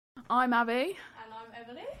I'm Abby. And I'm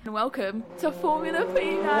Emily. And welcome to Formula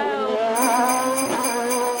Female.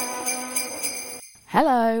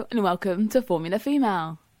 Hello and welcome to Formula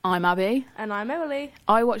Female. I'm Abby. And I'm Emily.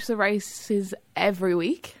 I watch the races every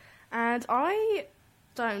week. And I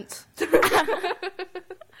don't.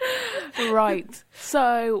 Right.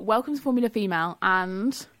 So, welcome to Formula Female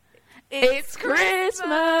and it's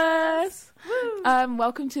Christmas!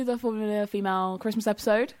 Welcome to the Formula Female Christmas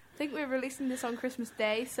episode. I think we're releasing this on Christmas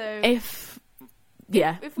Day, so... If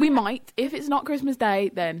we might. If it's not Christmas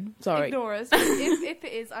Day, then sorry. Ignore us. if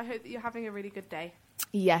it is, I hope that you're having a really good day.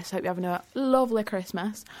 Yes, hope you're having a lovely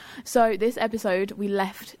Christmas. So this episode, we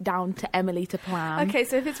left down to Emily to plan. Okay,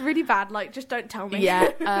 so if it's really bad, just don't tell me.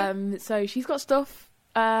 Yeah, so she's got stuff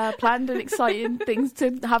planned and exciting things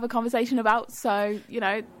to have a conversation about. So,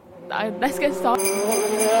 let's get started.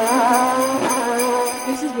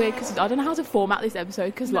 This is weird because I don't know how to format this episode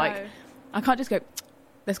because, I can't just go...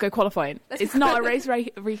 Let's go qualifying. It's not a race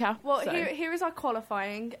recap. Well, so. here is our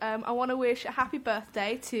qualifying. I want to wish a happy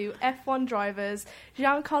birthday to F1 drivers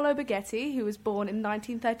Giancarlo Baghetti, who was born in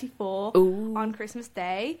 1934 on Christmas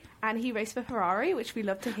Day, and he raced for Ferrari, which we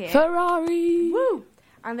love to hear. Ferrari! Woo!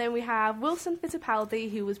 And then we have Wilson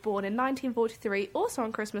Fittipaldi, who was born in 1943, also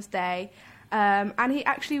on Christmas Day, and he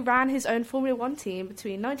actually ran his own Formula One team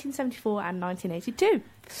between 1974 and 1982.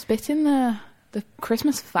 Spitting the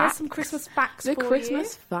Christmas facts. There's some Christmas facts The for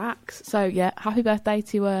Christmas you. facts. So, yeah, happy birthday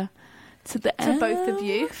to both of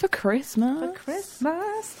you. For Christmas. For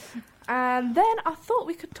Christmas. And then I thought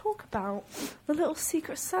we could talk about the little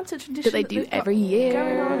Secret Santa tradition that they do every year.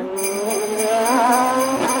 Going on.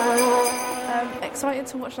 Excited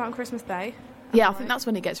to watch that on Christmas Day. Yeah, I think that's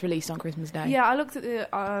when it gets released on Christmas Day. Yeah, I looked at the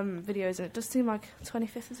videos and it does seem like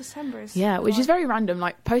 25th of December is... Yeah, which is very random.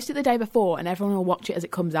 Post it the day before and everyone will watch it as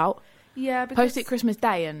it comes out. Yeah, because... Post it Christmas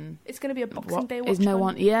Day and... It's going to be a Boxing Day watch. Is no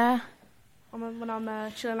one... Yeah. When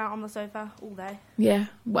I'm chilling out on the sofa all day. Yeah,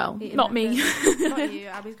 well, not me. Not you,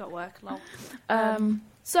 Abby's got work, lol.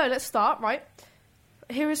 So, let's start, right?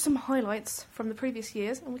 Here are some highlights from the previous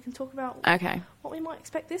years and we can talk about what we might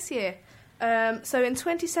expect this year. So in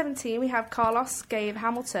 2017, we have Carlos gave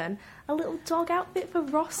Hamilton a little dog outfit for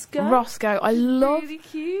Roscoe. Roscoe, I love really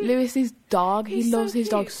cute. Lewis's dog. He loves his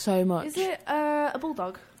dog so much. Is it a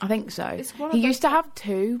bulldog? I think so. He used to have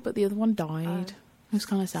two, but the other one died. It was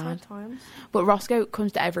kind of sad. Sometimes. But Roscoe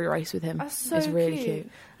comes to every race with him. That's so it's really cute.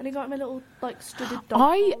 And he got him a little studded dog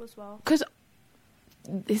ball as well. So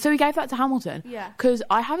he gave that to Hamilton. Yeah. Because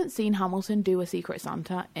I haven't seen Hamilton do a Secret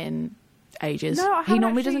Santa in ages. No, he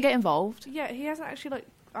normally doesn't get involved. Yeah, he hasn't actually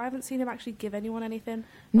I haven't seen him actually give anyone anything.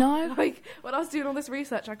 No. When I was doing all this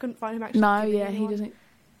research, I couldn't find him actually giving anyone. He doesn't.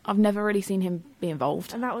 I've never really seen him be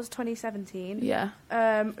involved. And that was 2017. Yeah.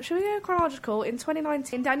 Should we go chronological? In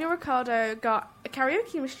 2019, Daniel Ricciardo got a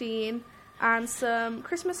karaoke machine and some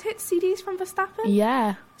Christmas hit CDs from Verstappen.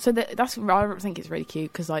 Yeah. So that's I think it's really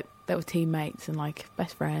cute because they were teammates and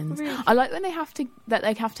best friends. Really I like when they have to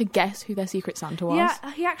guess who their Secret Santa was.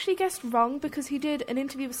 Yeah, he actually guessed wrong because he did an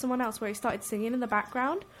interview with someone else where he started singing in the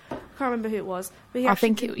background. I can't remember who it was, but I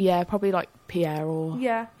think probably Pierre or...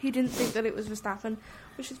 Yeah, he didn't think that it was Verstappen,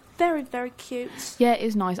 which is very, very cute. Yeah, it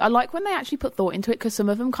is nice. I like when they actually put thought into it because some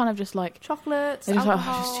of them kind of just chocolates, they're just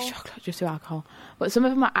alcohol. just do chocolate, just do alcohol. But some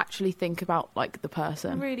of them actually think about the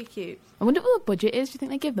person. Really cute. I wonder what the budget is. Do you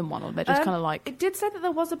think they give them one or they're just kind of It did say that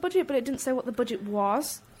there was a budget, but it didn't say what the budget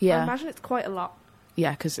was. Yeah. I imagine it's quite a lot.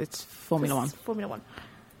 Yeah, because it's Formula One. Formula One.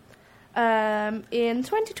 In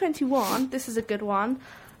 2021, this is a good one.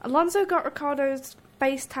 Alonso got Ricciardo's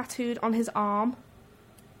face tattooed on his arm.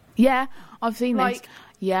 Yeah, I've seen this.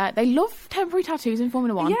 Yeah, they love temporary tattoos in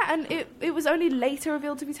Formula One. Yeah, and it was only later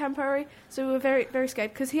revealed to be temporary, so we were very, very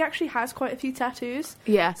scared because he actually has quite a few tattoos.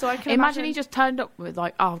 Yeah, so I can imagine he just turned up with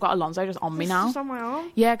I've got Alonso just on me now. Just on my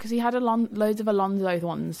arm. Yeah, because he had loads of Alonso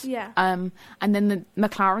ones. Yeah. And then the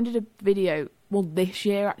McLaren did a video, this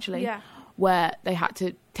year actually, where they had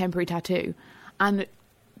to temporary tattoo, and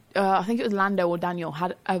I think it was Lando or Daniel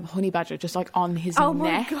had a honey badger just on his neck. Oh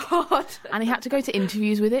my god! And he had to go to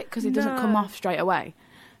interviews with it because it doesn't come off straight away.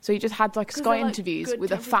 So he just had Sky interviews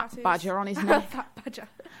with a fat tattoos. Badger on his neck. Fat badger.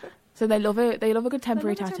 So they love it. They love a good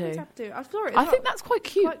temporary tattoo. I think that's quite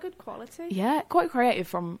cute. Quite good quality. Yeah, quite creative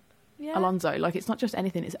from Alonso. It's not just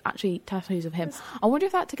anything. It's actually tattoos of him. I wonder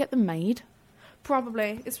if they had to get them made.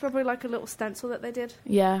 Probably. It's probably a little stencil that they did.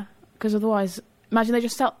 Yeah, because otherwise, imagine they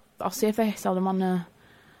just sell. I'll see if they sell them on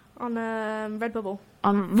Redbubble.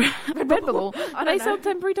 On Redbubble? Do they sell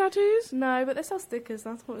temporary tattoos? No, but they sell stickers.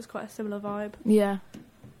 I thought it was quite a similar vibe. Yeah.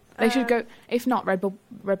 They should go... If not,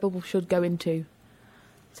 Redbubble should go into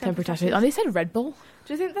temporary tattoos. And they said Red Bull.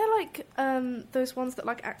 Do you think they're like those ones that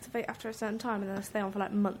like activate after a certain time and then they stay on for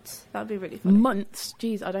like months? That would be really funny. Months?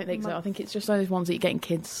 Jeez, I don't think so. I think it's just those ones that you get in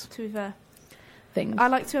kids. To be fair. Things. I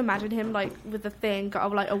like to imagine him like with the thing,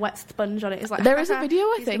 got like a wet sponge on it. It's like there is a video,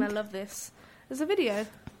 I think. He's gonna love this. There's a video.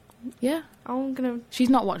 Yeah. I'm gonna. She's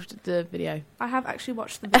not watched the video. I have actually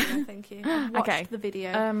watched the video. Thank you. I've watched the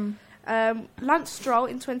video. Lance Stroll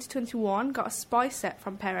in 2021 got a spy set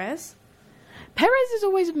from Perez. Perez is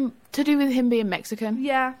always to do with him being Mexican.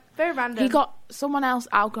 Yeah, very random. He got someone else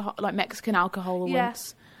alcohol, like Mexican alcohol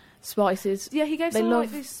once. Spices. Yeah, he gave someone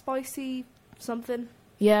like this spicy something.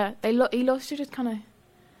 Yeah, he loves to just kind of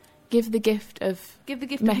give the gift of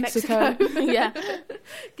Mexico. Yeah.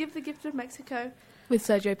 Give the gift of Mexico. With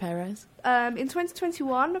Sergio Perez. In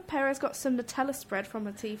 2021, Perez got some Nutella spread from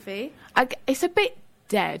Latifi. It's a bit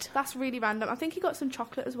dead. That's really random. I think he got some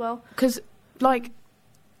chocolate as well. Because, like,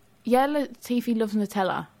 yeah, Latifi loves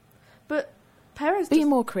Nutella. But Perez... Be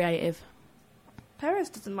more creative. Perez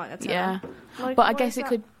doesn't like Nutella. Yeah. Like, but I guess it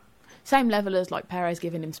could... Same level as, like, Perez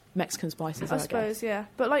giving him Mexican spices, I suppose, guess. yeah.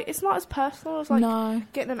 But, like, it's not as personal as,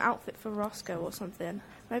 like, getting an outfit for Roscoe or something.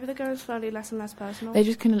 Maybe they're going slowly less and less personal. They're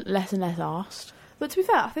just kind of less and less arsed. But to be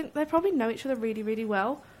fair, I think they probably know each other really, really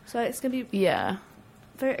well. So it's going to be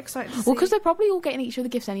very exciting to see. Well, because they're probably all getting each other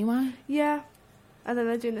gifts anyway. Yeah. And then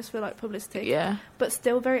they're doing this for, like, publicity. Yeah. But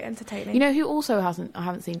still very entertaining. You know who also I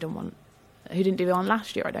haven't seen done one, who didn't do one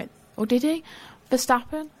last year, or did he?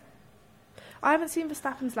 Verstappen? I haven't seen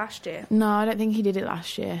Verstappen's last year. No, I don't think he did it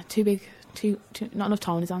last year. Too big, not enough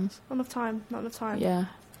time on his hands. Not enough time. Yeah.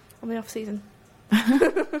 On the off-season.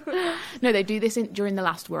 No, they do this during the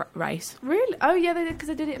last race. Really? Oh, yeah, they did, because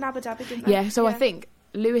they did it in Abu Dhabi, didn't they? Yeah, so I think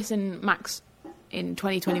Lewis and Max in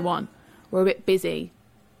 2021 were a bit busy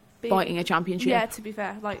fighting a championship. Yeah, to be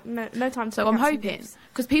fair. Like, no time to... So I'm hoping...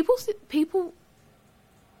 Because people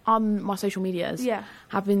on my social medias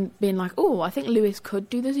have been like, oh, I think Lewis could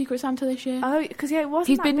do the Secret Santa this year. Oh, because, it wasn't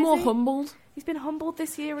He's been more humbled. He's been humbled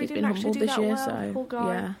this year. He's been humbled this year, so... Poor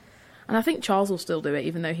guy. Yeah. And I think Charles will still do it,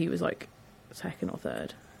 even though he was, like, second or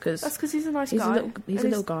third. That's because he's a nice guy. He's a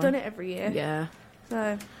little guy. He's done it every year. Yeah.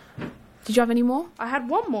 So... Did you have any more? I had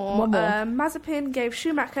one more. Mazepin gave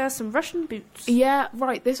Schumacher some Russian boots. Yeah,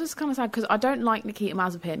 right. This was kind of sad because I don't like Nikita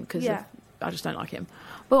Mazepin because I just don't like him.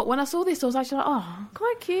 But when I saw this, I was actually like, oh,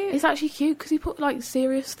 quite cute. It's actually cute because he put like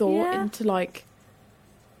serious thought into like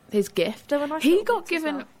his gift. Nice he got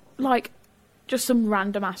given like just some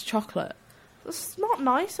random ass chocolate. That's not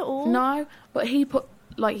nice at all. No, but he got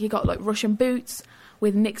like Russian boots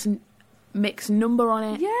with Mick's number on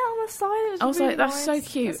it. Yeah, on the side. I was really like, that's nice. so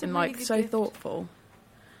cute and really like so gift. thoughtful.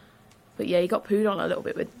 But yeah, he got pooed on a little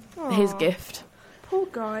bit with his gift. Poor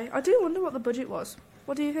guy. I do wonder what the budget was.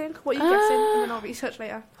 What do you think? What are you guessing? And then I'll research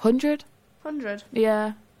later. 100? 100?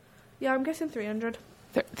 Yeah. Yeah, I'm guessing 300.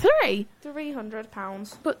 3?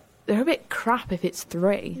 £300. But they're a bit crap if it's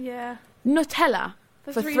 3. Yeah. Nutella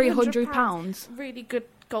for £300. Really good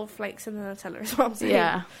gold flakes in the Nutella as well.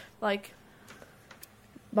 Yeah. Like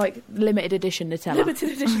limited edition Nutella. Limited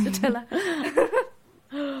edition Nutella.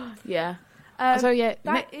 Yeah. So yeah,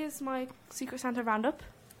 that is my Secret Santa roundup.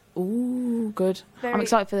 Ooh, good. I'm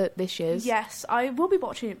excited for this year's. Yes, I will be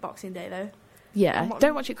watching it Boxing Day though. Yeah,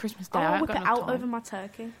 don't watch it Christmas Day. I'll whip it out over my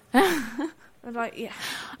turkey. I'm like, yeah.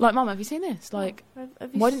 Like, Mum, have you seen this? Like,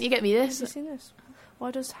 why didn't you get me this? Have you seen this?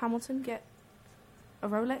 Why does Hamilton get a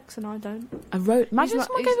Rolex and I don't? Imagine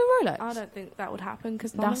someone gave a Rolex. I don't think that would happen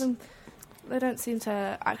because none of them. They don't seem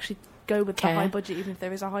to actually go with the high budget, even if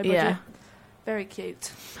there is a high budget. Yeah. Very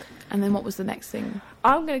cute. And then what was the next thing?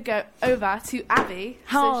 I'm going to go over to Abby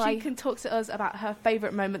so she can talk to us about her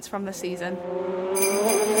favourite moments from the season.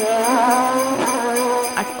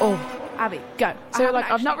 Abby, go. So,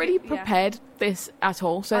 I've not really prepared this at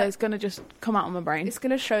all, so it's going to just come out of my brain. It's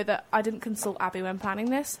going to show that I didn't consult Abby when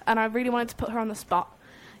planning this, and I really wanted to put her on the spot.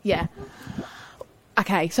 Yeah.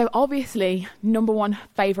 Okay, so obviously, number one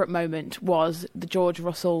favourite moment was the George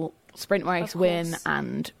Russell sprint race win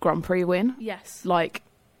and Grand Prix win. Yes.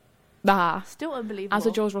 Still unbelievable. As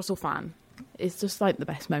a George Russell fan, it's just like the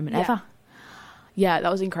best moment ever. Yeah, that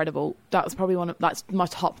was incredible. That was probably that's my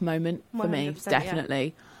top moment for me,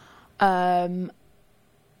 definitely. Yeah.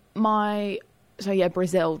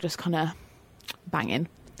 Brazil just kind of banging.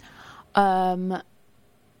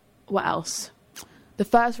 What else? The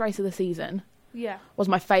first race of the season was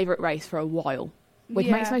my favourite race for a while. Which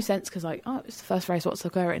makes no sense because, it's the first race, what's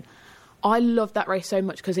occurring? I loved that race so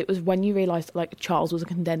much because it was when you realised, Charles was a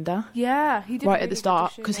contender. Yeah, he did. Right at the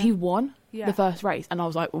start because he won the first race. And I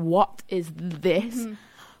was like, what is this? Mm-hmm.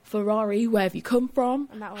 Ferrari, where have you come from?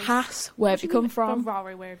 And that was, Haas, where have you come from?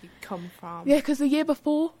 Ferrari, where have you come from? Yeah, because the year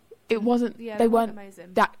before it wasn't. Yeah, they weren't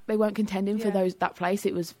amazing. they weren't contending for that place.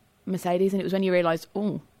 It was Mercedes, and it was when you realised,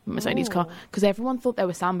 Mercedes car, because everyone thought they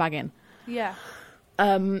were sandbagging. Yeah.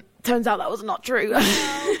 Turns out that was not true.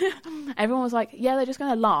 Everyone was like, yeah, they're just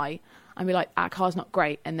going to lie and be like, our car's not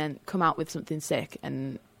great, and then come out with something sick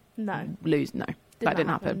and lose. No, that didn't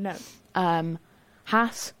happen. No.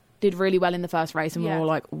 Haas did really well in the first race, and we were all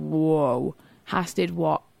like, whoa. Haas did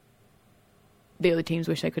what the other teams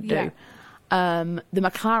wish they could do. The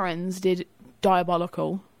McLarens did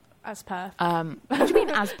diabolical. As per. What do you mean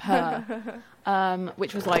as per?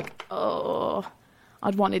 Which was like,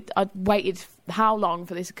 I'd waited how long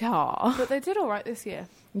for this car? But they did all right this year.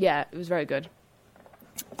 Yeah, it was very good.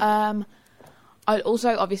 I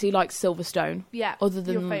also obviously like Silverstone. Yeah, other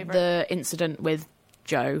than the incident with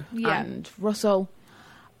Joe and Russell.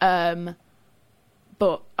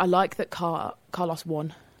 But I like that Carlos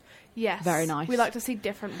won. Yes. Very nice. We like to see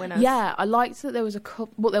different winners. Yeah, I liked that there was a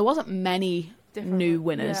couple... Well, there wasn't many new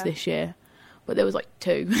winners this year, but there was like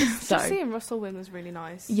 2. So just seeing Russell win was really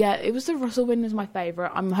nice. Yeah, it was the Russell win was my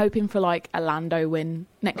favourite. I'm hoping for like a Lando win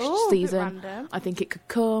next season. I think it could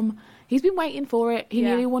come. He's been waiting for it. He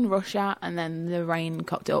nearly won Russia, and then the rain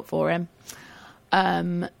cocked it up for him.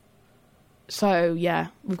 So yeah,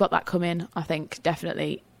 we've got that coming. I think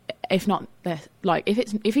definitely. If not,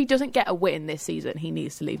 if he doesn't get a win this season, he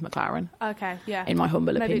needs to leave McLaren. Okay, yeah. In my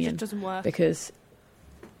humble opinion, maybe it just doesn't work because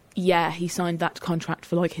he signed that contract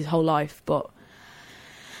for like his whole life, but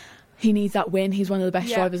he needs that win. He's one of the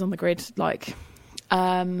best drivers on the grid. Like,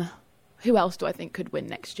 who else do I think could win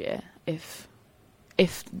next year? If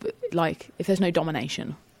there's no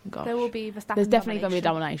domination, gosh, there will be Verstappen. There's definitely going to be a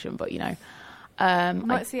domination, but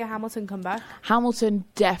might see a Hamilton come back. Hamilton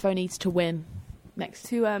defo needs to win next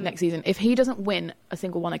season. If he doesn't win a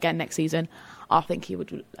single one again next season, I think he'll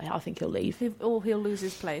leave. He'll lose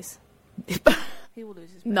his place. He will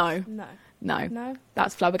lose his place. No.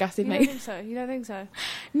 That's flabbergasted me. You don't think so?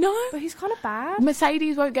 No. But he's kind of bad.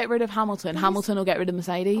 Mercedes won't get rid of Hamilton. Hamilton will get rid of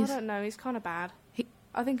Mercedes. I don't know. He's kind of bad.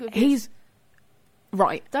 I think it would be... He's...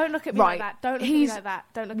 Right. Don't look at me like that. Don't look at me like that.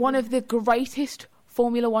 Don't look at one of the greatest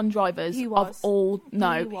Formula One drivers of all...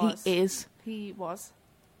 No, he is. He was.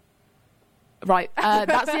 Right.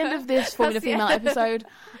 That's the end of this Formula Female episode.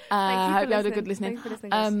 I hope you had a good listening. Thanks for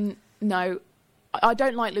listening. No, I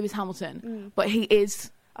don't like Lewis Hamilton, but he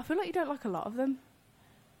is... I feel like you don't like a lot of them.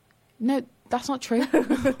 No, that's not true.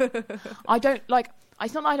 I don't like...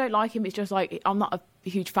 It's not that I don't like him, it's just like I'm not a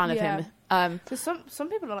huge fan of him. Because some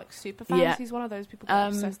people are like super fans. Yeah. He's one of those people that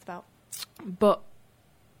I'm obsessed about. But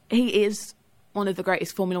he is one of the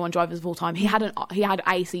greatest Formula One drivers of all time. He had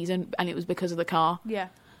a season, and it was because of the car. Yeah.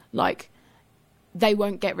 Like... They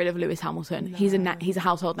won't get rid of Lewis Hamilton. No. He's a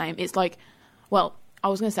household name. It's like, well, I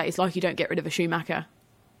was going to say it's like you don't get rid of a Schumacher.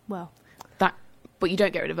 Well, but you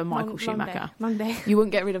don't get rid of a Michael Schumacher. Long day. You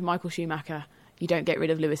wouldn't get rid of Michael Schumacher. You don't get rid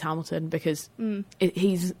of Lewis Hamilton because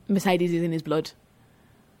Mercedes is in his blood.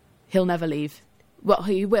 He'll never leave. Well,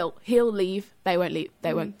 he will. He'll leave. They won't leave.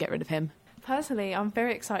 They won't get rid of him. Personally, I'm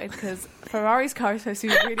very excited because Ferrari's car is supposed to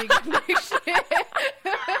be really good next year.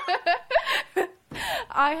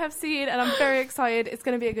 I have seen, and I'm very excited. It's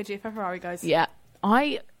going to be a good year for Ferrari, guys. Yeah.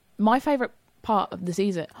 My favourite part of the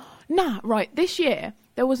season... this year,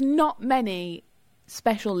 there was not many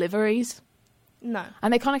special liveries. No.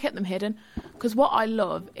 And they kind of kept them hidden. Because what I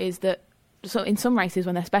love is that... So in some races,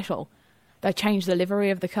 when they're special, they change the livery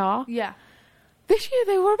of the car. Yeah. This year,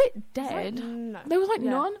 they were a bit dead. There was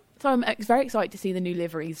none. So I'm very excited to see the new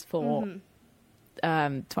liveries for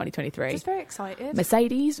 2023. Just very excited.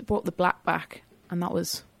 Mercedes brought the black back. And that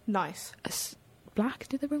was... Nice. Black?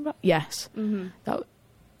 Did they bring black? Yes. Mm-hmm. No,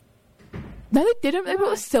 they didn't. They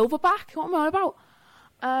brought a silver back. What am I about?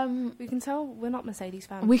 We can tell we're not Mercedes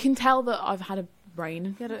fans. We can tell that I've had a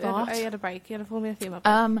brain You had a break. You had a Formula Female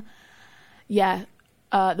break. Yeah.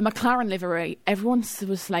 The McLaren livery, everyone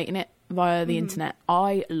was slating it via the internet.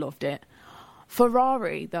 I loved it.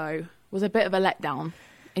 Ferrari, though, was a bit of a letdown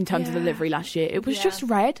in terms of the livery last year. It was just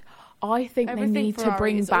red. I think Everything they need Ferrari to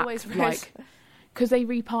bring back, like... Because they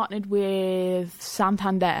repartnered with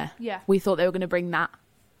Santander. Yeah. We thought they were going to bring that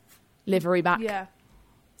livery back. Yeah.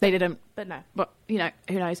 They didn't. But no. But, who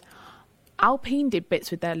knows. Alpine did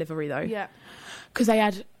bits with their livery, though. Yeah. Because they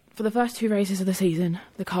had, for the first 2 races of the season,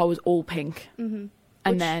 the car was all pink. Mm-hmm.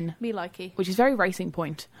 And then... Me likey. Which is very Racing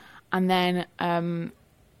Point. And then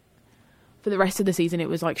for the rest of the season, it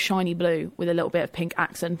was like shiny blue with a little bit of pink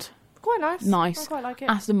accent. Quite nice. Nice. I quite like it.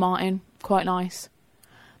 Aston Martin, quite nice.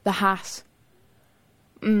 The Haas.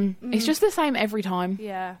 It's just the same every time.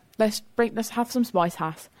 Yeah. let's have some spice,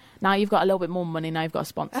 Haas. Now you've got a little bit more money. Now you've got a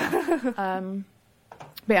sponsor.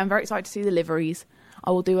 But yeah, I'm very excited to see the liveries.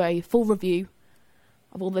 I will do a full review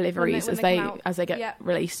of all the liveries as they get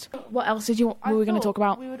released. What else were we going to talk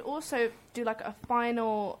about? We would also do like a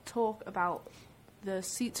final talk about the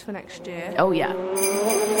seats for next year. Oh yeah.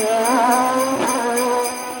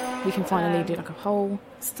 We can finally do like a whole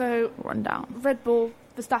rundown. Red Bull,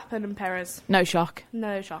 Verstappen and Perez. No shock.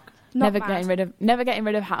 Never getting rid of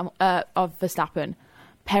Verstappen.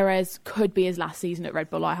 Perez could be his last season at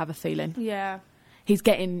Red Bull, I have a feeling. Yeah. He's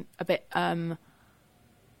getting a bit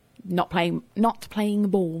not playing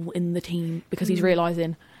ball in the team because he's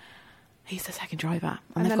realising he's the second driver.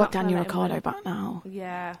 And they've got Daniel Ricciardo back now.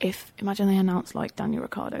 Yeah. Imagine they announce like Daniel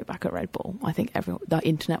Ricciardo back at Red Bull, I think the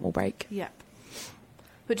internet will break. Yep.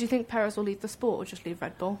 But do you think Perez will leave the sport or just leave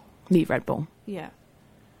Red Bull? Leave Red Bull. Yeah.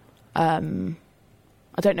 I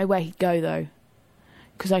don't know where he'd go though,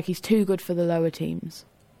 because like he's too good for the lower teams.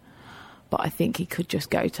 But I think he could just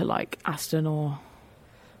go to like Aston or,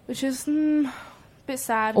 which is a bit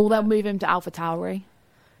sad. Or they'll move him to AlphaTauri.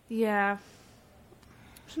 Yeah.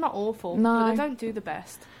 It's not awful. No, but they don't do the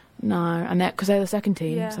best. No, and because they're the second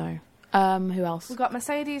team. Yeah. So, who else? We've got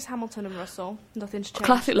Mercedes, Hamilton, and Russell. Nothing to change.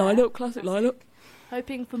 Classic lineup.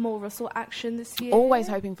 Hoping for more Russell action this year. Always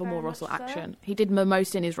hoping for more Russell action. He did the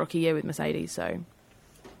most in his rookie year with Mercedes. So,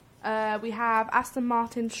 we have Aston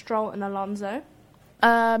Martin, Stroll, and Alonso.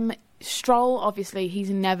 Stroll, obviously, he's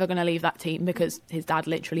never going to leave that team because his dad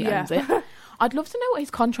literally owns it. I'd love to know what his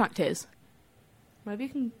contract is. Maybe you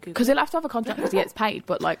can Google. Because he'll have to have a contract because he gets paid.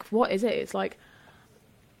 But like, what is it? It's like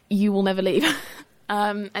you will never leave.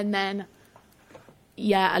 And then,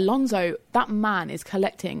 yeah, Alonso. That man is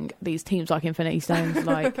collecting these teams like Infinity Stones.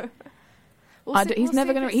 Like, he's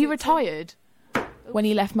never going to. He retired when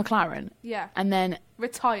he left McLaren. Yeah, and then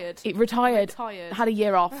retired. Had a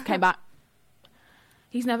year off. Came back.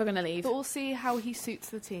 He's never going to leave. But we'll see how he suits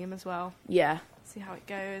the team as well. Yeah. See how it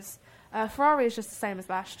goes. Ferrari is just the same as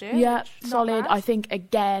last year. Yeah, solid. I think,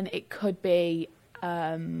 again, it could be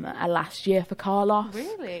a last year for Carlos.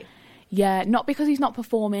 Really? Yeah, not because he's not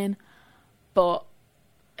performing, but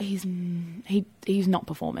he's not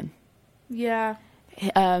performing. Yeah.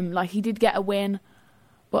 Like, he did get a win,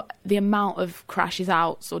 but the amount of crashes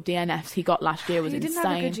outs or DNFs he got last year was insane. He didn't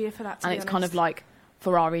have a good year for that, to be honest. Kind of like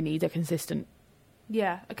Ferrari needs a consistent...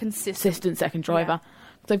 Yeah, a consistent second driver. Yeah.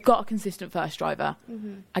 They've got a consistent first driver.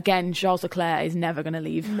 Mm-hmm. Again, Charles Leclerc is never going to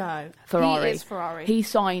leave Ferrari. He is Ferrari. He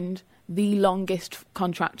signed the longest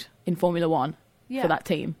contract in Formula One for that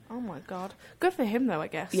team. Oh my God. Good for him though, I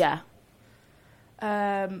guess. Yeah.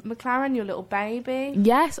 McLaren, your little baby.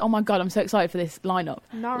 Yes. Oh my God, I'm so excited for this lineup.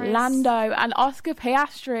 Norris. Lando and Oscar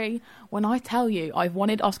Piastri. When I tell you, I've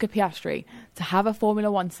wanted Oscar Piastri to have a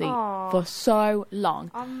Formula One seat for so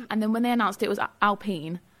long. And then when they announced it was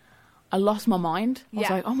Alpine, I lost my mind. I was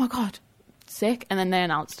like, oh my God, sick. And then they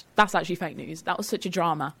announced, that's actually fake news. That was such a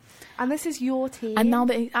drama. And this is your team. And now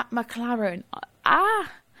they're at McLaren.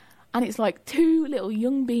 And it's like two little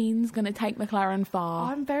young beans going to take McLaren far.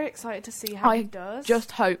 I'm very excited to see how he does. I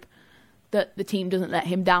just hope that the team doesn't let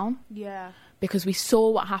him down. Yeah. Because we saw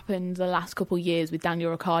what happened the last couple of years with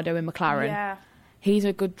Daniel Ricciardo in McLaren. Yeah. He's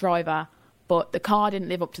a good driver, but the car didn't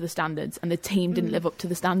live up to the standards and the team didn't live up to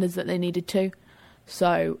the standards that they needed to.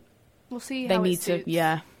 So we'll see how it suits.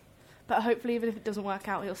 Yeah. But hopefully even if it doesn't work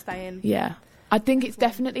out, he'll stay in. Yeah. I think it's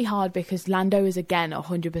definitely hard because Lando is again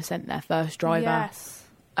 100% their first driver. Yes.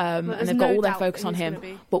 And they've got all their focus on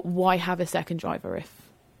him. But why have a second driver if...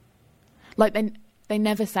 Like, they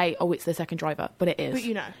never say, oh, it's the second driver, but it is. But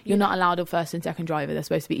You're not allowed a first and second driver. They're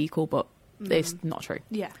supposed to be equal, but it's not true.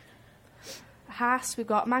 Yeah. Haas, we've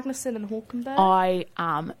got Magnussen and Hülkenberg. I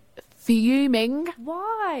am fuming.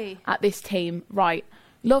 Why? At this team. Right.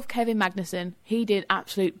 Love Kevin Magnussen. He did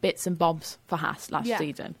absolute bits and bobs for Haas last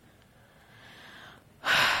season.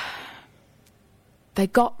 They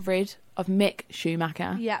got rid of Mick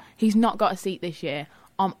Schumacher. Yeah. He's not got a seat this year.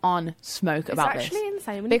 I'm on smoke about this. It's actually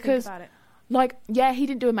insane when you think about it. Like, yeah, he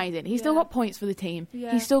didn't do amazing. He's still got points for the team.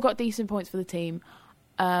 Yeah. He's still got decent points for the team,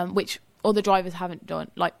 which other drivers haven't done.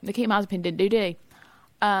 Like, Nikita Mazepin didn't do, did he?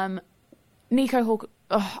 Nico Hulkenberg...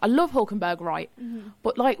 I love Hulkenberg, right? Mm-hmm.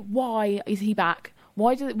 But, like, why is he back?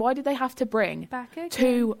 Why did they have to bring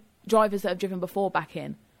two drivers that have driven before back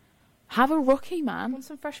in? Have a rookie, man. Want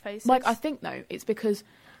some fresh faces. Like, I think, though, it's because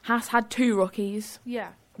Haas had two rookies. Yeah.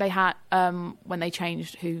 They had, when they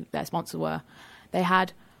changed who their sponsors were, they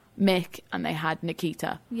had Mick and they had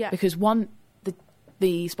Nikita. Yeah. Because one,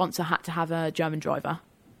 the sponsor had to have a German driver.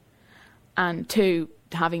 And two,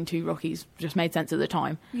 having 2 rookies just made sense at the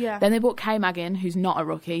time. Yeah. Then they brought K-Mag in, who's not a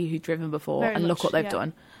rookie, who's driven before, and look what they've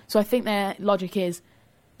done. So I think their logic is,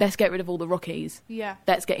 let's get rid of all the rookies. Yeah.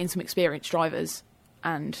 Let's get in some experienced drivers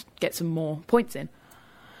and get some more points in.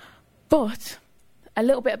 But a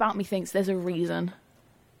little bit about me thinks there's a reason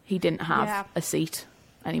he didn't have a seat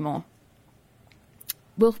anymore.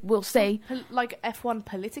 We'll see. Like F1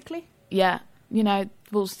 politically? Yeah. You know,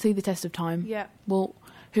 we'll see the test of time. Yeah.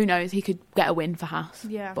 Who knows? He could get a win for Haas.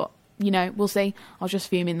 Yeah. But, you know, we'll see. I was just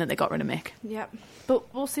fuming that they got rid of Mick. Yeah.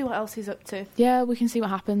 But we'll see what else he's up to. Yeah, we can see what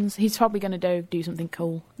happens. He's probably going to do something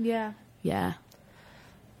cool. Yeah. Yeah.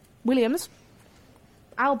 Williams.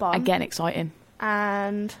 Albon. Again, exciting.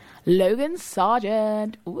 And Logan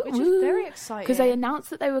Sargent. Which is very exciting. Because they announced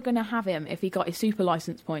that they were going to have him if he got his super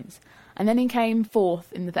license points. And then he came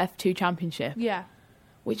 4th in the F2 championship. Yeah.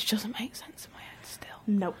 Which doesn't make sense in my head still.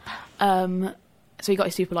 Nope. So he got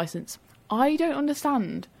his super license. I don't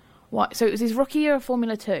understand why. So it was his rookie year of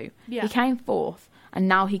Formula 2. Yeah. He came 4th, and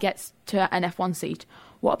now he gets to an F1 seat.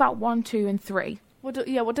 What about 1, 2, and 3? What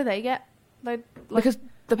do they get? Because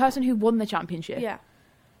the person who won the championship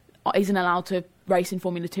isn't allowed to race in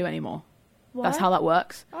Formula 2 anymore. What? That's how that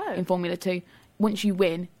works in Formula 2. Once you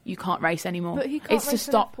win, you can't race anymore. But he can't race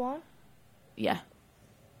in F1? Yeah.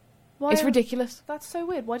 Why it's ridiculous. That's so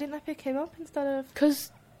weird. Why didn't they pick him up instead of...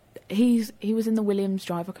 Because he was in the Williams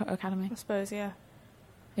Driver Academy. I suppose, yeah.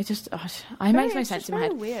 It just... it makes no sense in my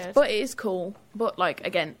head. Weird. But it is cool. But, like,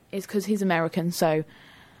 again, it's because he's American, so...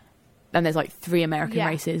 Then there's, like, 3 American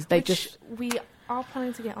races. We are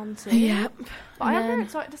planning to get onto. Yeah. But I am very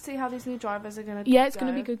excited to see how these new drivers are going to Yeah, it's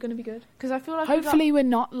going to be good. Because I feel like... Hopefully we're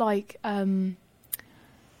not, like,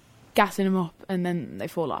 gassing them up and then they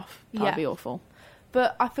fall off. That'd be awful.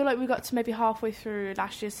 But I feel like we got to maybe halfway through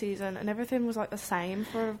last year's season and everything was like the same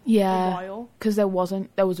for a while. Because there was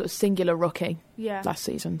a singular rookie last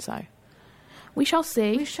season, so we shall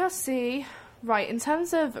see. Right, in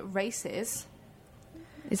terms of races,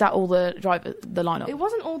 is that all the lineup? It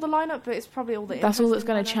wasn't all the lineup, but it's probably all the. That's all that's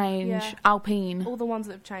going to change. Yeah. Alpine, all the ones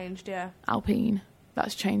that have changed. Yeah, Alpine,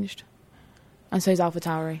 that's changed, and so is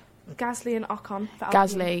AlphaTauri. Gasly and Ocon.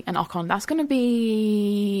 That's going to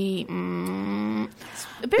be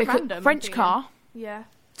a bit random. French car. Yeah.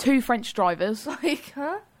 2 French drivers.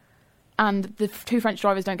 And the 2 French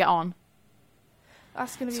drivers don't get on.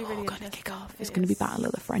 That's going to be really interesting. Kick off. It's going to be Battle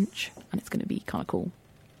of the French, and it's going to be kind of cool.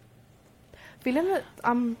 Feeling that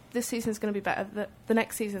this season is going to be better. The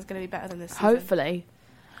next season is going to be better than this season. Hopefully.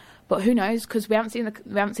 But who knows? Because we haven't seen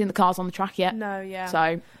the cars on the track yet. No, yeah.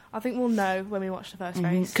 So I think we'll know when we watch the first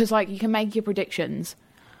race. Because you can make your predictions,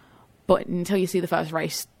 but until you see the first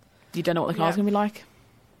race, you don't know what the car's going to be like,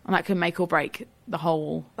 and that can make or break the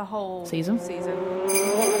whole season. But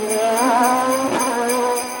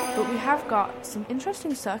we have got some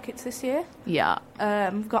interesting circuits this year. Yeah.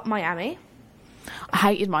 We've got Miami. I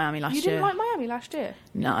hated Miami last year. You didn't like Miami last year?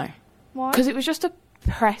 No. Why? Because it was just a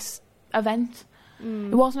press event.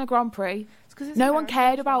 It wasn't a Grand Prix. No one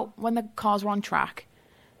cared about when the cars were on track.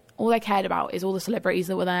 All they cared about is all the celebrities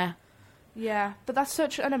that were there. Yeah, but that's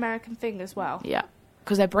such an American thing as well. Yeah,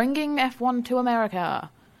 because they're bringing F1 to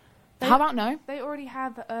America. How about no? They already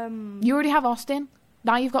have... You already have Austin.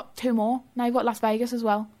 Now you've got 2 more. Now you've got Las Vegas as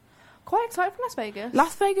well. Quite excited for Las Vegas.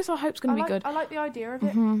 Las Vegas, I hope, is going to be good. I like the idea of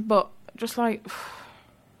it. But just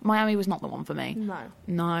Miami was not the one for me.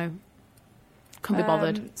 No. Couldn't be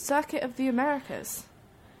bothered. Circuit of the Americas.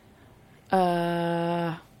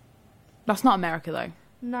 That's not America, though.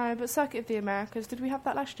 No, but Circuit of the Americas. Did we have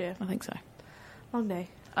that last year? I think so. Long day.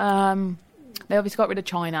 They obviously got rid of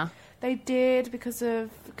China. They did because of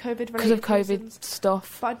COVID-related Because of COVID reasons.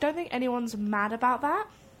 stuff. But I don't think anyone's mad about that.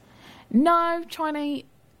 No,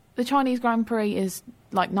 the Chinese Grand Prix is,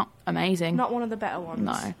 not amazing. Not one of the better ones.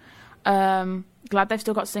 No. Glad they've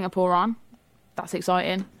still got Singapore on. That's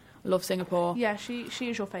exciting. Love Singapore. Yeah, she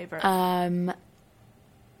is your favourite.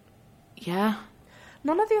 Yeah.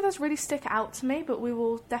 None of the others really stick out to me, but we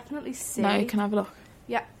will definitely see. No, you can have a look.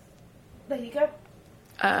 Yeah. There you go.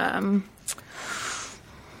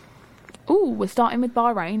 We're starting with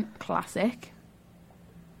Bahrain. Classic.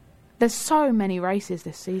 There's so many races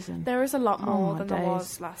this season. There is a lot more than there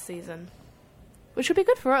was last season. Which would be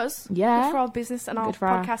good for us. Yeah. Good for our business and our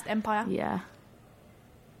podcast empire. Yeah.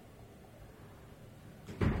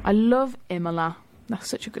 I love Imola. That's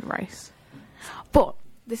such a good race. But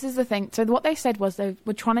this is the thing. So what they said was they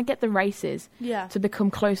were trying to get the races to become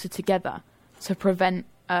closer together to prevent,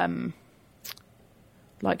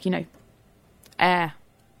 air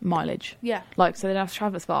mileage. Yeah. So they don't have to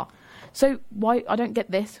travel as far. So why, I don't get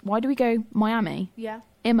this. Why do we go Miami, Yeah.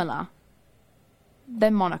 Imola,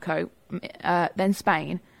 then Monaco, then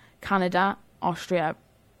Spain, Canada, Austria,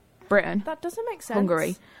 Britain. That doesn't make sense.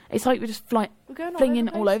 Hungary. It's like we're just flinging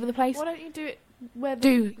all over the place. Why don't you do it where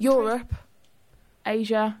Europe,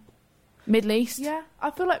 Asia, Middle East. Yeah,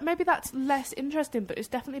 I feel like maybe that's less interesting, but it's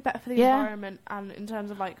definitely better for the environment and in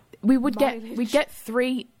terms of like we'd get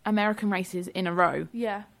 3 American races in a row.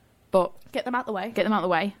 Yeah, but get them out the way.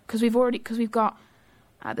 Because we've got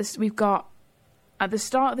at the start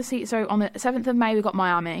of the season. So on the 7th of May we've got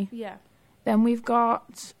Miami. Yeah. Then we've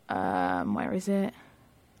got where is it?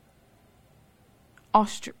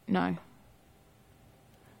 No,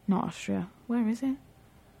 not Austria. Where is it?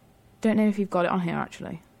 Don't know if you've got it on here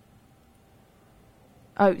actually.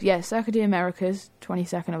 Oh, yeah, Circuit de Americas,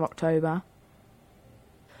 22nd of October.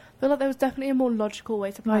 I feel like there was definitely a more logical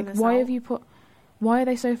way to plan this out. Why are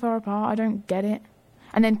they so far apart? I don't get it.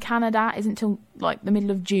 And then Canada isn't till, like, the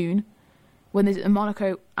middle of June, when there's a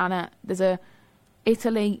Monaco and there's a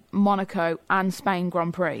Italy, Monaco, and Spain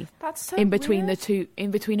Grand Prix. That's so in between weird.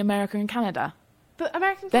 in between America and Canada. But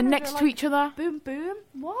America and They're Canada next to each other. Boom, boom.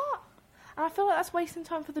 What? And I feel like that's wasting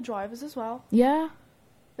time for the drivers as well. Yeah.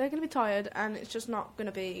 They're going to be tired, and it's just not going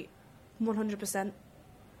to be 100%.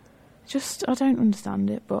 I don't understand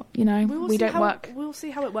it, but, you know, we don't work. We'll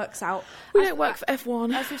see how it works out. We don't work for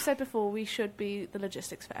F1. As we've said before, we should be the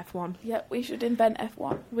logistics for F1. Yep, we should invent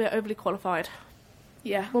F1. We're overly qualified.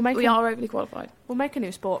 Yeah, we are overly qualified. We'll make a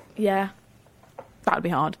new sport. Yeah. That'd be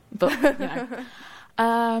hard, but, you know.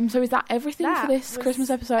 So is that everything for this Christmas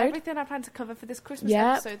episode? Everything I plan to cover for this Christmas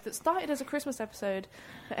episode that started as a Christmas episode,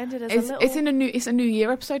 that ended as it's a New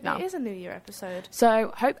Year episode now. It is a New Year episode.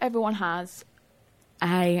 So hope everyone has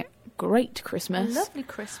a great Christmas. A lovely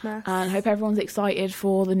Christmas. And hope everyone's excited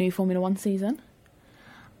for the new Formula 1 season.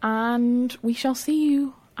 And we shall see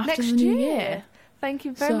you after the New Year. Thank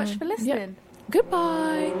you very much for listening.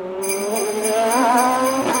 Goodbye.